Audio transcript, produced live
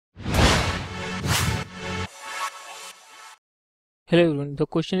Hello everyone. The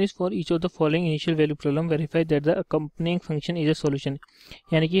question is for each of the following initial value problem verify that the accompanying function is a solution.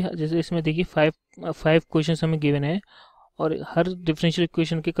 यानी कि जैसे इसमें देखिए five question हमें given है और हर डिफरेंशियल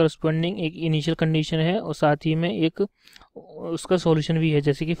इक्वेशन के करस्पॉन्डिंग एक इनिशियल कंडीशन है और साथ ही में एक उसका सॉल्यूशन भी है।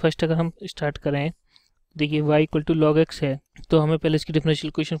 जैसे कि फर्स्ट अगर हम स्टार्ट करें, देखिए y equal to log x है, तो हमें पहले इसकी डिफरेंशियल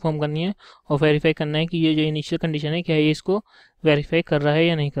इक्वेशन फॉर्म करनी है और वेरीफाई करना है कि ये जो इनिशियल कंडीशन है क्या ये इसको वेरीफाई कर रहा है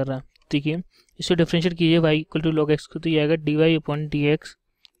या नहीं कर रहा। देखिए इसको डिफरेंशिएट कीजिए y equal to log x को, तो ये आएगा D Y upon D x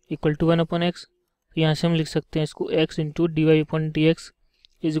equal to 1 upon x. तो यहाँ से हम लिख सकते हैं इसको x into D Y upon D x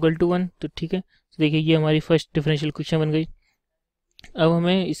is equal to 1। तो ठीक है, तो देखिए ये हमारी फर्स्ट डिफरेंशियल इक्वेशन बन गई। अब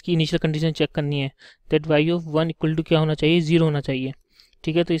हमें इसकी इनिशियल कंडीशन चेक करनी है that y of 1 equal to क्या होना चाहिए, 0 होना चाहिए।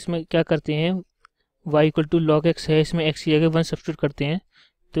 ठीक है, तो इसमें क्या करते हैं, y equal to log x है, इसमें x की जगह 1 सब्स्टिट्यूट करते हैं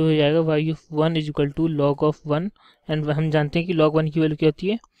तो हो जाएगा y of 1 is equal to log of 1। And हम जानते हैं कि log 1 की वैल्यू क्या होती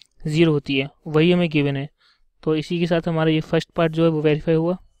है, 0 होती है, वही हमें गिवन है। तो इसी के साथ हमारा ये फर्स्ट पार्ट जो है वो वेरीफाई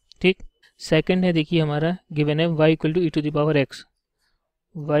हुआ। ठीक, सेकंड है, देखिए हमारा गिवन है y equal to E to the power x,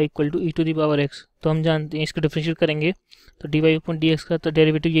 y equal to E to the power x. तो हम जानते हैं इसको डिफरेंशिएट करेंगे तो D Y upon D x का तो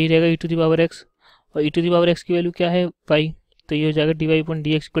डेरिवेटिव यही रहेगा ई टू द पावर एक्स, और ई टू द पावर एक्स की वैल्यू क्या है y, तो ये हो जाएगा D Y upon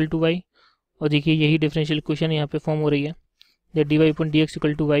D x equal to Y. और देखिए यही डिफरेंशियल इक्वेशन यहाँ पे फॉर्म हो रही है that D Y upon D x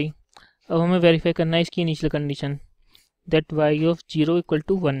equal to Y. अब हमें वेरीफाई करना है इसकी initial condition that y of 0 equal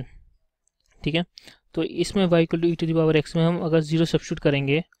to 1। ठीक है, तो इसमें y equal to E to the power x में हम अगर 0 सब्स्टिट्यूट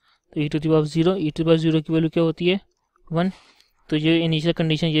करेंगे तो ई to the power 0, E to the power 0 की वैल्यू क्या होती है 1। तो ये इनिशियल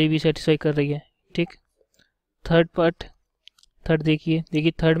कंडीशन यही भी सेटिस्फाई कर रही है। ठीक, थर्ड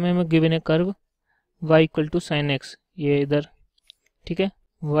देखिए थर्ड में हमें गिवन है curve y equal to sine x, ये इधर। ठीक है,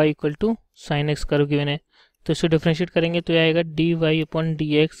 y equal to sine x curve given है, तो इसको डिफरेंशिएट करेंगे तो ये आएगा D Y upon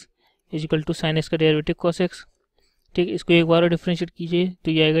D x is equal to sine x का डेरिवेटिव कॉस एक्स। ठीक, इसको एक बार और डिफरेंशिएट कीजिए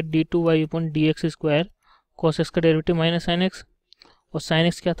तो ये आएगा D to Y upon D x square cos x का डेरिवेटिव माइनस साइन एक्स, और साइन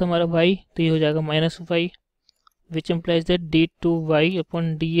एक्स क्या था हमारा y, तो ये हो जाएगा minus Y which implies that D to Y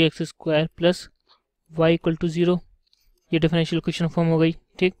upon D x square plus Y equal to 0। ये डिफरेंशियल इक्वेशन फॉर्म हो गई।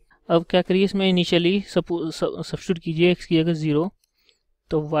 ठीक, अब क्या करिए, इसमें इनिशियली सब्स्टिट्यूट कीजिए x की जगह 0,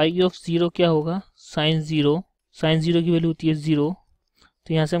 तो y ऑफ 0 क्या होगा साइन 0, साइन 0 की वैल्यू होती है 0,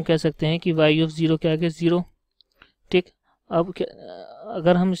 तो यहाँ से हम कह सकते हैं कि y ऑफ 0 क्या आ गया 0। ठीक, अब क्या,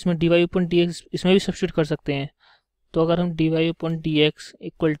 अगर हम इसमें D Y upon D x इसमें भी सब्स्टिट्यूट कर सकते हैं, तो अगर हम D Y upon D x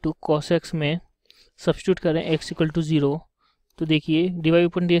equal to cos x में सब्स्टिट्यूट करें x इक्वल टू 0, तो देखिए D Y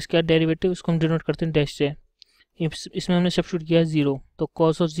upon D x क्या डेरिवेटिव, उसको हम डिनोट करते हैं डैश से। इसमें हमने सब्स्टिट्यूट किया 0, तो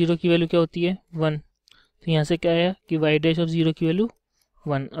कॉस ऑफ 0 की वैल्यू क्या होती है 1, तो यहाँ से क्या आया कि y डैश ऑफ 0 की वैल्यू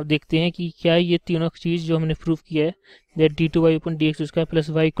 1। अब देखते हैं कि क्या ये तीनों चीज़ जो हमने प्रूव किया है that D to Y upon D x square plus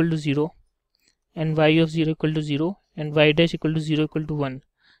Y equal to 0 and y of 0 equal to 0 and y dash equal to 0 equal to 1,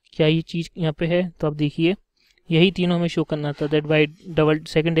 क्या ये चीज़ यहाँ पे है। तो अब देखिए यही तीनों हमें शो करना था that y double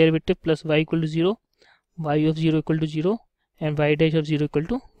second derivative plus y equal to 0, y of 0 equal to 0 and y dash of 0 equal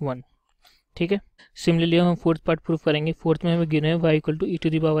to 1। ठीक है, सिमिलरली हम फोर्थ पार्ट प्रूव करेंगे। फोर्थ में हमें गिवन है y equal to E to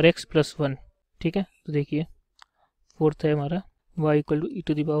the power x plus 1। ठीक है, तो देखिए फोर्थ है हमारा y equal to E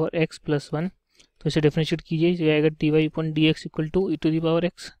to the power x plus 1, तो इसे डिफरेंशिएट कीजिए, ये आएगा D Y upon D x equal to E to the power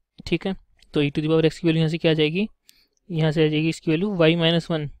x. ठीक है, तो ई टू द पावर एक्स की वैल्यू यहाँ से क्या आ जाएगी, यहाँ से आ जाएगी इसकी वैल्यू y माइनस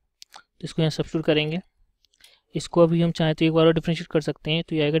 1, तो इसको यहाँ सब्स्टिट्यूट करेंगे। इसको अभी हम चाहें तो एक बार और डिफरेंशिएट कर सकते हैं,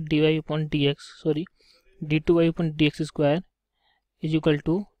 तो ये आएगा D Y upon D x sorry D to Y upon D x square is equal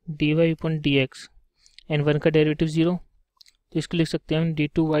to D Y upon D x and 1 का डेरिवेटिव 0, तो इसको लिख सकते हैं हम D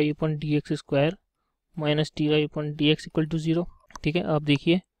to Y upon D x square minus D Y upon D x equal to 0। ठीक है, आप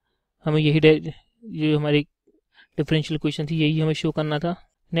देखिए हमें यही जो हमारी डिफरेंशियल इक्वेशन थी यही हमें शो करना था।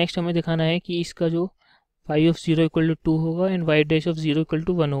 नेक्स्ट हमें दिखाना है कि इसका जो y ऑफ 0 इक्वल टू 2 होगा and y dash of 0 equal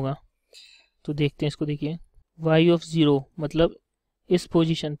to 1 होगा। तो देखते हैं इसको, देखिए y ऑफ 0 मतलब इस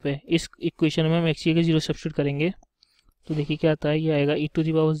पोजीशन पे इस इक्वेशन में हम x की जगह 0 सब्स्टिट्यूट करेंगे, तो देखिए क्या आता है, ये आएगा ई to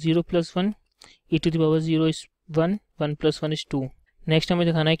the power 0 plus 1, E to the power 0 is 1, 1 plus 1 is 2। Next हमें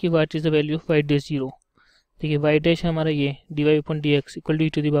दिखाना है कि what is the value of y dash 0। देखिए y डैश है हमारा ये D Y upon D x equal to E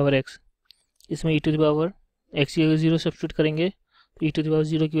to the power x, इसमें ई to the power x की जगह 0 सब्स्टिट्यूट करेंगे तो ई टू द पावर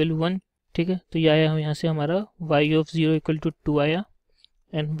 0 की वैल्यू 1। ठीक है, तो ये आया हम यहाँ से हमारा y ऑफ 0 इक्वल टू 2 आया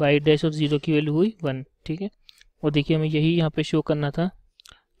एंड y डैश ऑफ 0 की वैल्यू हुई 1। ठीक है, और देखिए हमें यही यहाँ पे शो करना था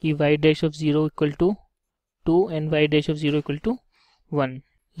कि y dash of 0 equal to 2 and y dash of 0 equal to 1।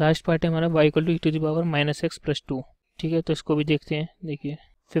 Last part है हमारा y equal to E to the power minus x plus 2। ठीक है, तो इसको भी देखते हैं। देखिए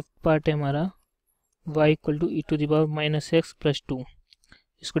फिफ्थ पार्ट है हमारा y equal to E to the power minus x plus 2,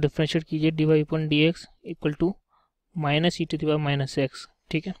 इसको डिफरेंशिएट कीजिए D Y upon D x equal to minus E to the power minus x.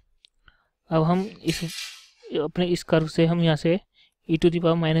 ठीक है, अब हम इस कर्व से हम यहाँ से ई to the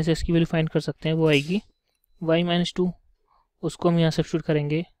power minus x की वैल्यू फाइंड कर सकते हैं, वो आएगी y माइनस 2, उसको हम यहाँ सब्स्टिट्यूट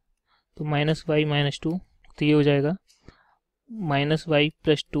करेंगे, तो -y -2, तो ये हो जाएगा -y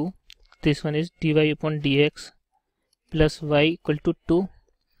 + 2, this one is dy/dx plus y = 2।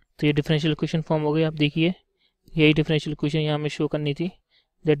 तो ये डिफरेंशियल इक्वेशन फॉर्म हो गई। आप देखिए यही डिफरेंशियल इक्वेशन यहाँ हमें शो करनी थी,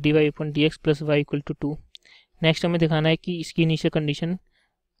 that dy/dx plus y = 2। Next हमें दिखाना है कि इसकी इनिशियल कंडीशन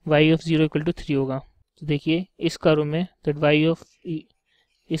y of 0 = 3 होगा। तो देखिए इस कर्व में दैट y of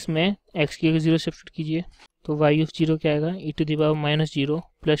इसमें x की 0 सब्स्टिट्यूट कीजिए, तो y of 0 क्या आएगा, e⁻−0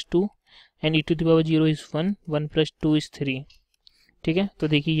 + 2 and e⁻0 is 1, 1 + 2 is 3। ठीक है, तो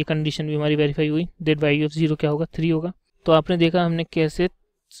देखिए ये कंडीशन भी हमारी वेरीफाई हुई, दैट y of 0 क्या होगा, 3 होगा। तो आपने देखा हमने कैसे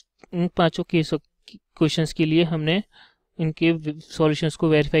इन पांचों क्वेश्चंस के लिए हमने इनके सॉल्यूशंस को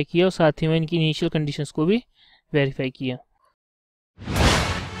वेरीफाई किया और साथ ही में इनकी इनिशियल कंडीशंस को भी वेरीफाई किया।